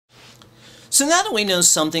So now that we know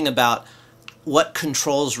something about what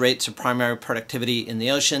controls rates of primary productivity in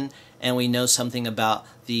the ocean, and we know something about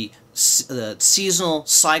the seasonal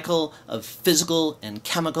cycle of physical and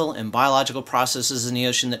chemical and biological processes in the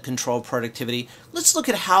ocean that control productivity, let's look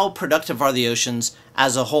at how productive are the oceans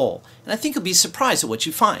as a whole. And I think you'll be surprised at what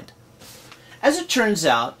you find. As it turns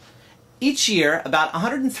out, each year about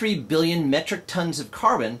 103 billion metric tons of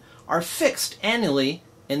carbon are fixed annually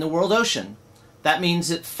in the world ocean. That means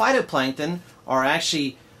that phytoplankton are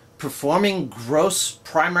actually performing gross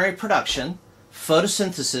primary production,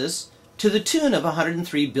 photosynthesis, to the tune of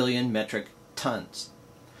 103 billion metric tons.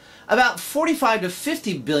 About 45 to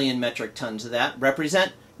 50 billion metric tons of that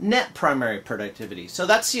represent net primary productivity. So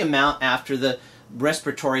that's the amount after the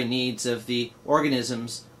respiratory needs of the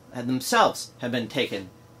organisms themselves have been taken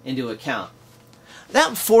into account.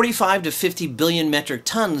 That 45 to 50 billion metric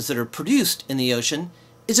tons that are produced in the ocean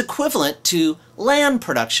is equivalent to land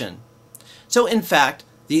production. So in fact,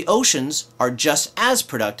 the oceans are just as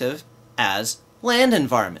productive as land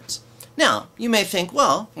environments. Now, you may think,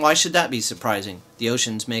 well, why should that be surprising? The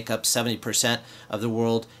oceans make up 70% of the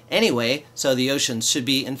world anyway, so the oceans should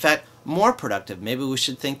be, in fact, more productive. Maybe we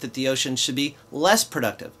should think that the oceans should be less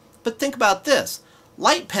productive. But think about this.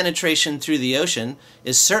 Light penetration through the ocean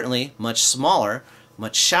is certainly much smaller,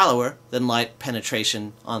 much shallower than light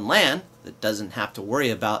penetration on land that doesn't have to worry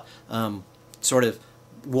about sort of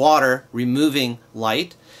water removing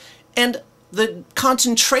light. And the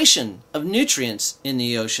concentration of nutrients in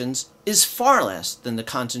the oceans is far less than the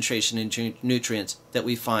concentration in nutrients that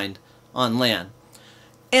we find on land.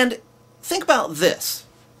 And think about this.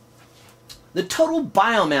 The total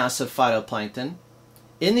biomass of phytoplankton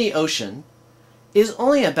in the ocean is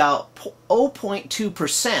only about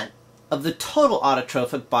 0.2% of the total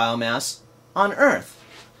autotrophic biomass on Earth.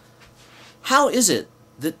 How is it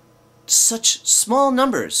that such small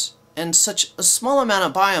numbers and such a small amount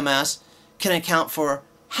of biomass can account for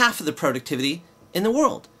half of the productivity in the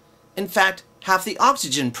world? In fact, half the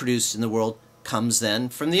oxygen produced in the world comes then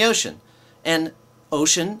from the ocean. And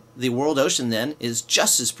the world ocean then, is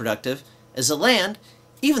just as productive as the land,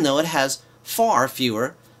 even though it has far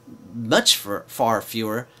fewer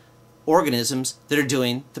organisms that are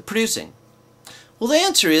doing the producing. Well, the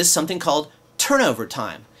answer is something called turnover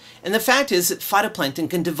time. And the fact is that phytoplankton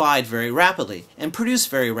can divide very rapidly and produce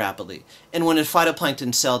very rapidly. And when a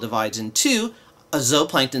phytoplankton cell divides in two, a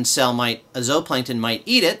zooplankton might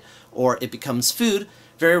eat it, or it becomes food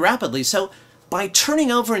very rapidly. So by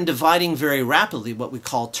turning over and dividing very rapidly, what we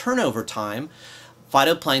call turnover time,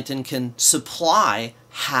 phytoplankton can supply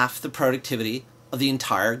half the productivity of the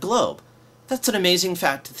entire globe. That's an amazing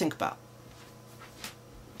fact to think about.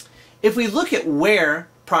 If we look at where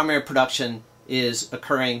primary production is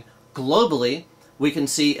occurring globally, we can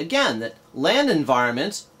see again that land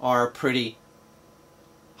environments are pretty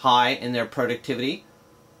high in their productivity,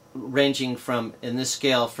 ranging from, in this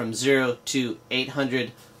scale, from 0 to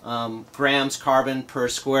 800 grams carbon per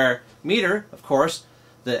square meter. Of course,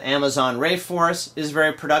 the Amazon rainforest is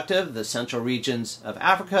very productive, the central regions of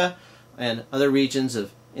Africa and other regions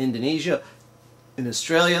of Indonesia and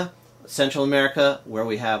Australia, Central America, where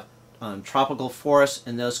we have tropical forests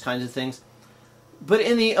and those kinds of things. But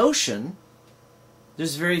in the ocean,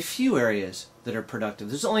 there's very few areas that are productive.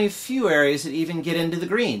 There's only a few areas that even get into the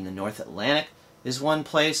green. The North Atlantic is one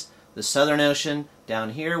place. The Southern Ocean,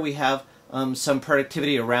 down here we have some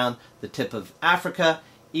productivity around the tip of Africa.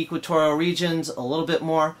 Equatorial regions, a little bit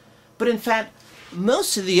more. But in fact,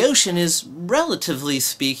 most of the ocean is, relatively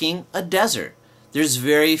speaking, a desert. There's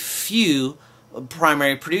very few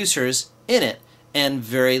primary producers in it and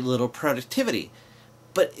very little productivity.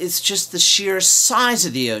 But it's just the sheer size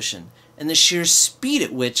of the ocean and the sheer speed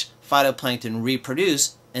at which phytoplankton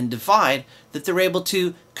reproduce and divide that they're able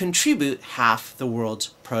to contribute half the world's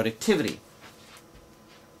productivity.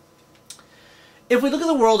 If we look at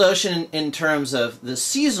the world ocean in terms of the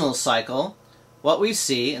seasonal cycle, what we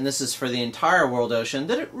see, and this is for the entire world ocean,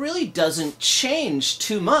 that it really doesn't change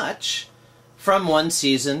too much from one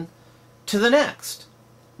season to the next.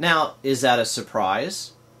 Now, is that a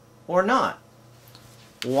surprise or not?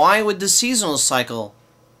 Why would the seasonal cycle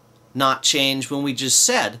not change when we just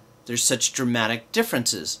said there's such dramatic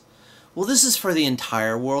differences? Well, this is for the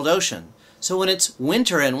entire world ocean. So when it's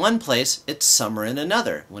winter in one place, it's summer in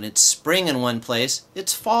another. When it's spring in one place,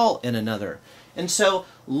 it's fall in another. And so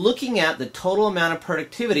looking at the total amount of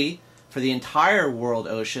productivity for the entire world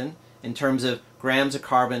ocean in terms of grams of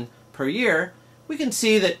carbon per year, we can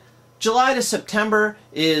see that July to September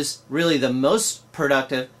is really the most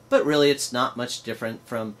productive, but really it's not much different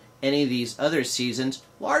from any of these other seasons,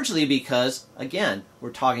 largely because, again, we're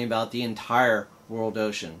talking about the entire world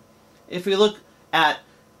ocean. if we look at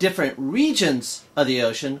different regions of the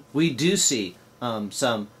ocean, we do see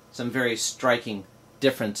some very striking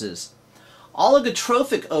differences.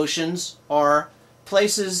 Oligotrophic oceans are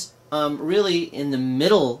places really in the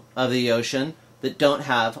middle of the ocean that don't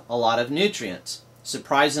have a lot of nutrients.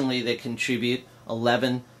 Surprisingly, they contribute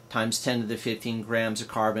 11 times 10 to the 15 grams of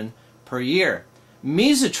carbon per year.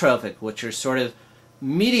 Mesotrophic, which are sort of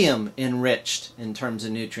medium enriched in terms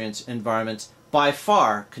of nutrients environments, by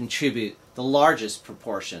far contribute the largest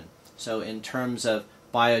proportion. So in terms of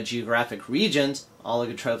biogeographic regions,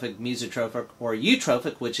 oligotrophic, mesotrophic, or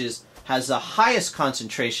eutrophic, which has the highest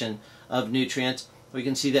concentration of nutrients, we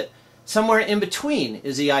can see that somewhere in between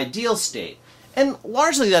is the ideal state. And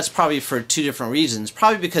largely that's probably for two different reasons.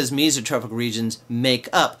 Probably because mesotrophic regions make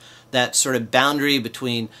up that sort of boundary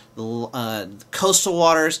between the coastal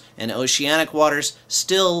waters and oceanic waters.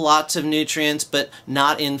 Still lots of nutrients, but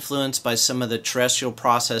not influenced by some of the terrestrial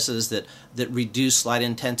processes that reduce light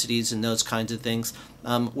intensities and those kinds of things.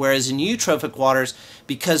 Whereas in eutrophic waters,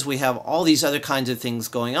 because we have all these other kinds of things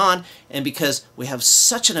going on, and because we have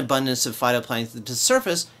such an abundance of phytoplankton to the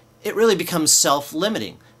surface, it really becomes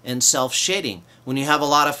self-limiting and self-shading. When you have a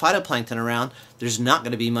lot of phytoplankton around, there's not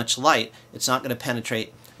going to be much light. It's not going to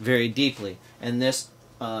penetrate very deeply. And this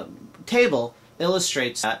table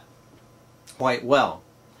illustrates that quite well.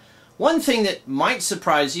 One thing that might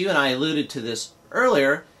surprise you, and I alluded to this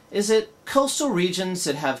earlier, is that coastal regions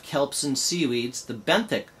that have kelps and seaweeds, the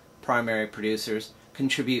benthic primary producers,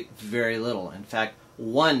 contribute very little. In fact,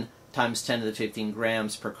 1 times 10 to the 15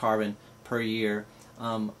 grams per carbon per year,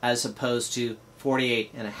 as opposed to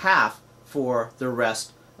 48.5 for the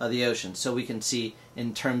rest of the ocean. So we can see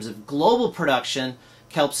in terms of global production,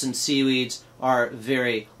 kelps and seaweeds are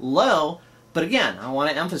very low, but again, I want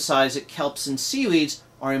to emphasize that kelps and seaweeds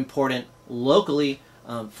are important locally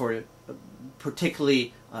for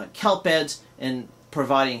particularly kelp beds and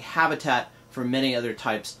providing habitat for many other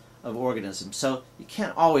types of organisms. So you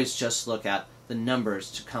can't always just look at the numbers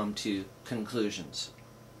to come to conclusions.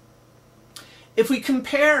 If we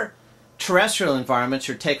compare terrestrial environments,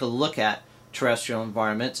 or take a look at terrestrial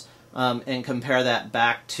environments, and compare that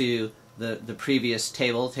back to the previous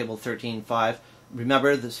table, table 13.5,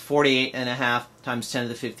 remember this 48.5 times 10 to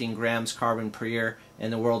the 15 grams carbon per year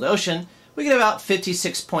in the world ocean, we get about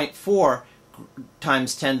 56.4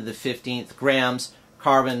 times 10 to the 15th grams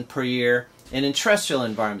carbon per year in terrestrial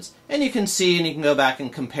environments. And you can see, and you can go back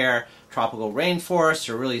and compare tropical rainforests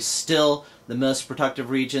are really still the most productive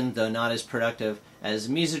region, though not as productive as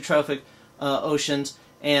mesotrophic oceans,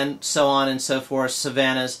 and so on and so forth.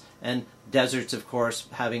 Savannas and deserts, of course,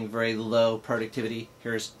 having very low productivity.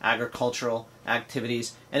 Here's agricultural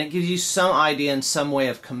activities, and it gives you some idea and some way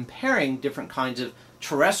of comparing different kinds of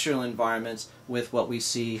terrestrial environments with what we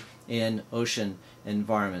see in ocean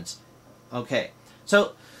environments. Okay,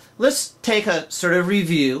 so let's take a sort of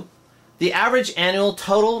review. The average annual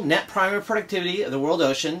total net primary productivity of the world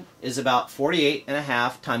ocean is about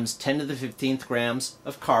 48.5 times 10 to the 15th grams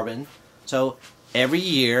of carbon. So every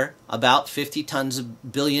year, about 50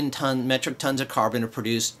 metric tons of carbon are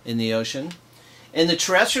produced in the ocean. In the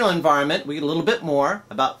terrestrial environment, we get a little bit more,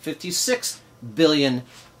 about 56 billion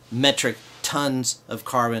metric tons of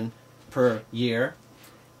carbon per year.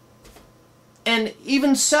 And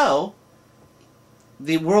even so,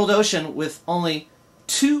 the world ocean, with only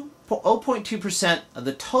 0.2% of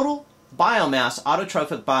the total biomass,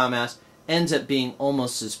 autotrophic biomass, ends up being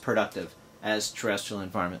almost as productive as terrestrial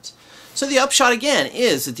environments. So the upshot again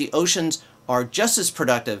is that the oceans are just as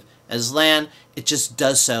productive as land. It just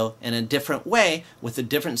does so in a different way, with a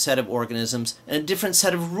different set of organisms and a different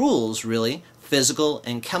set of rules, really, physical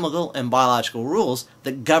and chemical and biological rules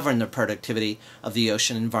that govern the productivity of the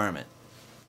ocean environment.